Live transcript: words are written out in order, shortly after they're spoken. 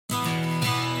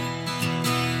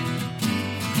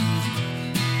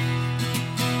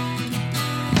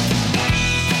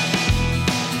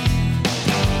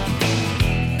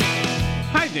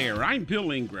I'm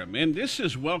Bill Ingram, and this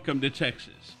is Welcome to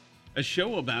Texas, a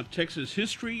show about Texas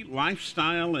history,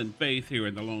 lifestyle, and faith here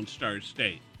in the Lone Star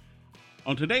State.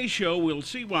 On today's show, we'll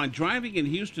see why driving in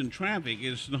Houston traffic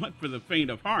is not for the faint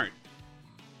of heart.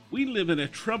 We live in a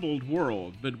troubled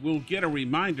world, but we'll get a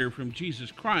reminder from Jesus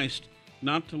Christ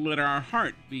not to let our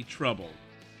heart be troubled.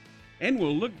 And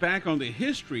we'll look back on the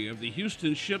history of the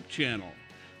Houston Ship Channel.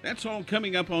 That's all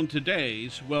coming up on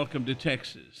today's Welcome to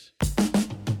Texas.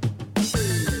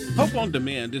 Hope on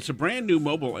Demand is a brand new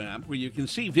mobile app where you can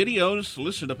see videos,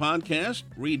 listen to podcasts,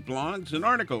 read blogs, and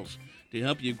articles to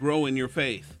help you grow in your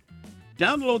faith.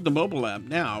 Download the mobile app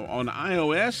now on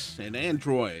iOS and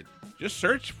Android. Just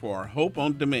search for Hope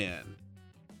on Demand.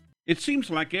 It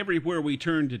seems like everywhere we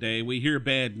turn today, we hear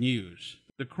bad news.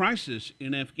 The crisis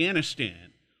in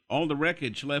Afghanistan, all the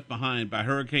wreckage left behind by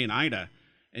Hurricane Ida,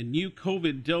 and new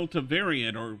COVID Delta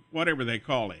variant, or whatever they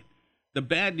call it. The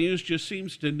bad news just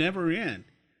seems to never end.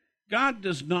 God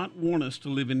does not want us to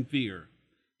live in fear.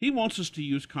 He wants us to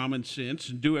use common sense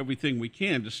and do everything we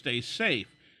can to stay safe.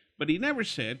 But he never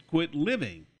said quit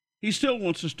living. He still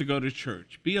wants us to go to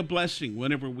church, be a blessing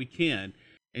whenever we can,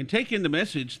 and take in the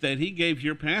message that he gave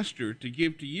your pastor to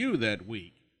give to you that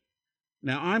week.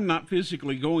 Now, I'm not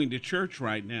physically going to church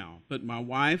right now, but my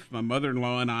wife, my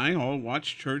mother-in-law, and I all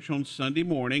watch church on Sunday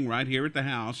morning right here at the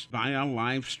house via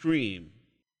live stream.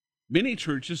 Many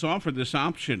churches offer this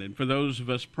option, and for those of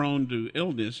us prone to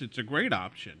illness, it's a great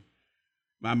option.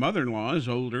 My mother-in-law is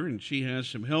older, and she has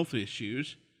some health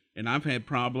issues, and I've had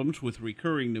problems with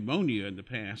recurring pneumonia in the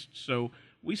past, so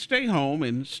we stay home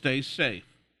and stay safe.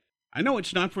 I know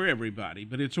it's not for everybody,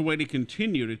 but it's a way to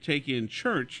continue to take in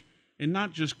church and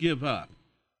not just give up.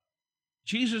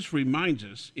 Jesus reminds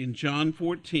us in John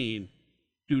 14,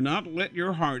 "Do not let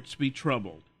your hearts be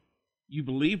troubled. You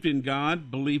believed in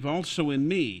God, believe also in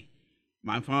me.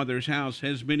 My Father's house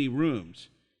has many rooms.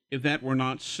 If that were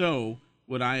not so,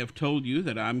 would I have told you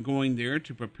that I'm going there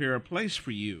to prepare a place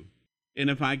for you? And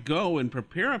if I go and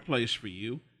prepare a place for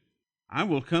you, I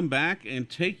will come back and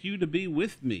take you to be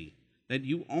with me, that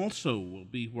you also will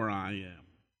be where I am.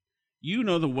 You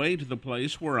know the way to the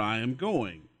place where I am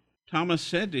going." Thomas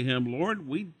said to him, "Lord,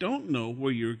 we don't know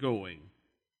where you're going,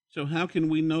 so how can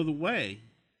we know the way?"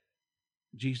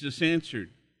 Jesus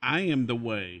answered, "I am the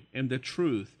way and the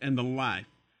truth and the life.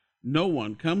 No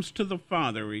one comes to the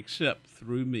Father except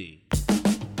through me."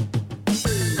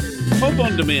 Hope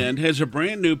on Demand has a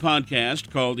brand new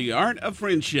podcast called The Art of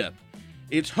Friendship.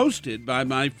 It's hosted by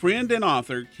my friend and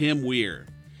author, Kim Weir.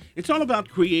 It's all about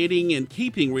creating and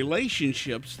keeping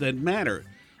relationships that matter.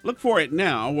 Look for it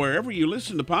now wherever you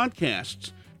listen to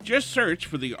podcasts. Just search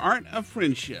for The Art of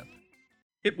Friendship.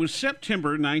 It was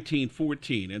September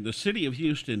 1914, and the city of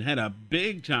Houston had a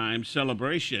big-time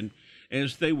celebration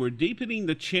as they were deepening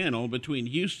the channel between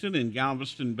Houston and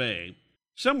Galveston Bay.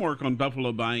 Some work on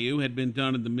Buffalo Bayou had been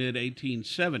done in the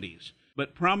mid-1870s,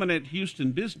 but prominent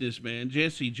Houston businessman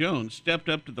Jesse Jones stepped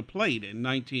up to the plate in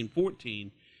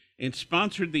 1914 and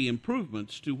sponsored the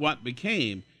improvements to what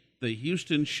became the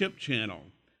Houston Ship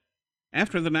Channel.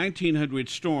 After the 1900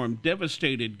 storm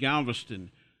devastated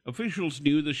Galveston, officials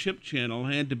knew the ship channel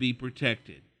had to be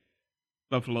protected.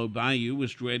 Buffalo Bayou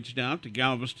was dredged out to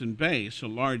Galveston Bay so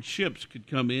large ships could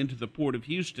come into the port of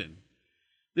Houston.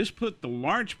 This put the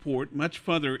large port much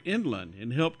further inland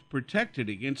and helped protect it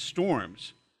against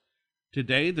storms.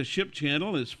 Today, the ship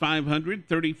channel is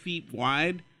 530 feet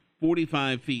wide,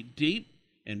 45 feet deep,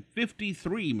 and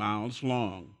 53 miles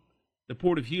long. The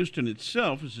Port of Houston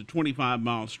itself is a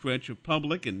 25-mile stretch of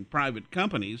public and private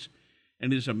companies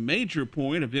and is a major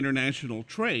point of international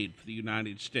trade for the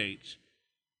United States.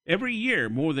 Every year,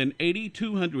 more than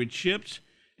 8,200 ships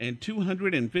and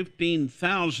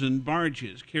 215,000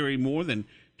 barges carry more than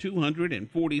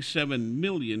 247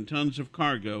 million tons of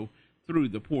cargo through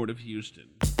the Port of Houston.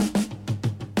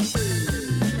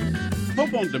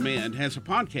 Hope on Demand has a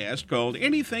podcast called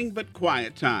Anything But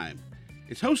Quiet Time.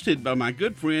 It's hosted by my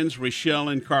good friends Rochelle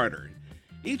and Carter.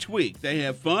 Each week they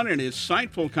have fun and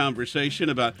insightful conversation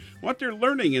about what they're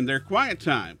learning in their quiet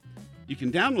time. You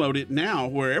can download it now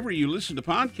wherever you listen to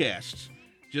podcasts.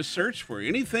 Just search for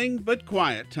Anything But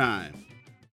Quiet Time.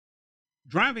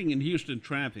 Driving in Houston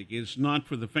traffic is not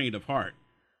for the faint of heart.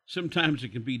 Sometimes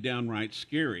it can be downright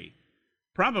scary.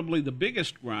 Probably the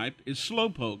biggest gripe is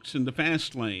slowpokes in the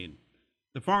fast lane.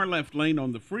 The far left lane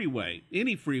on the freeway,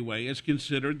 any freeway, is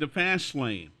considered the fast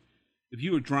lane. If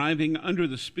you are driving under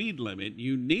the speed limit,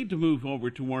 you need to move over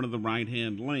to one of the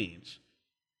right-hand lanes.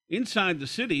 Inside the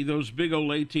city, those big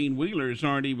old 18-wheelers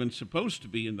aren't even supposed to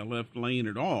be in the left lane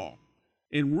at all.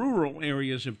 In rural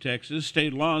areas of Texas,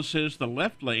 state law says the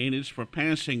left lane is for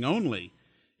passing only.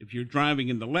 If you're driving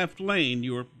in the left lane,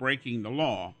 you're breaking the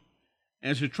law.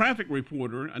 As a traffic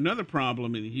reporter, another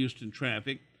problem in Houston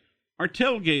traffic are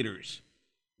tailgaters.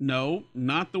 No,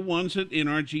 not the ones at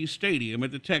NRG Stadium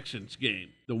at the Texans game.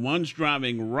 The ones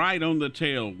driving right on the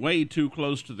tail, way too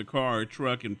close to the car or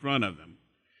truck in front of them.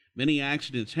 Many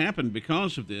accidents happen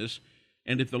because of this,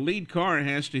 and if the lead car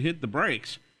has to hit the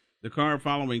brakes, the car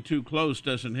following too close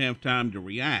doesn't have time to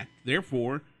react.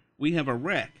 Therefore, we have a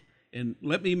wreck. And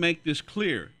let me make this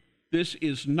clear. This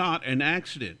is not an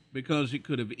accident because it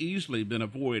could have easily been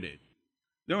avoided.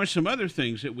 There are some other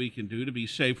things that we can do to be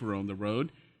safer on the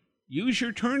road. Use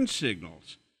your turn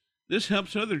signals. This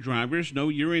helps other drivers know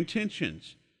your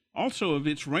intentions. Also, if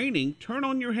it's raining, turn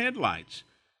on your headlights.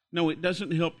 No, it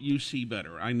doesn't help you see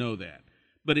better, I know that,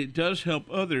 but it does help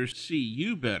others see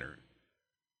you better.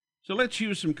 So let's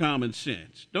use some common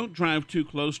sense. Don't drive too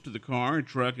close to the car or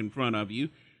truck in front of you.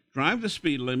 Drive the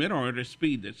speed limit or at a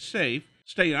speed that's safe.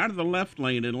 Stay out of the left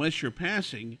lane unless you're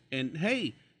passing. And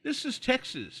hey, this is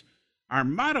Texas. Our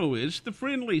motto is the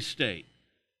friendly state.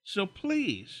 So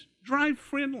please, drive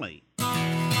friendly.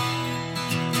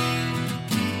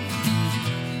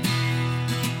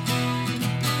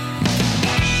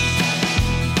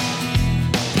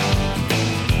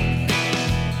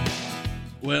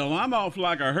 Well, I'm off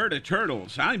like a herd of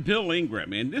turtles. I'm Bill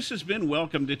Ingram, and this has been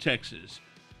Welcome to Texas,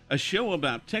 a show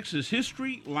about Texas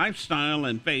history, lifestyle,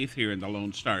 and faith here in the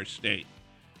Lone Star State.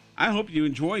 I hope you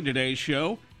enjoyed today's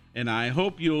show, and I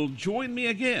hope you'll join me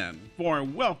again for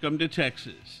Welcome to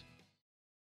Texas.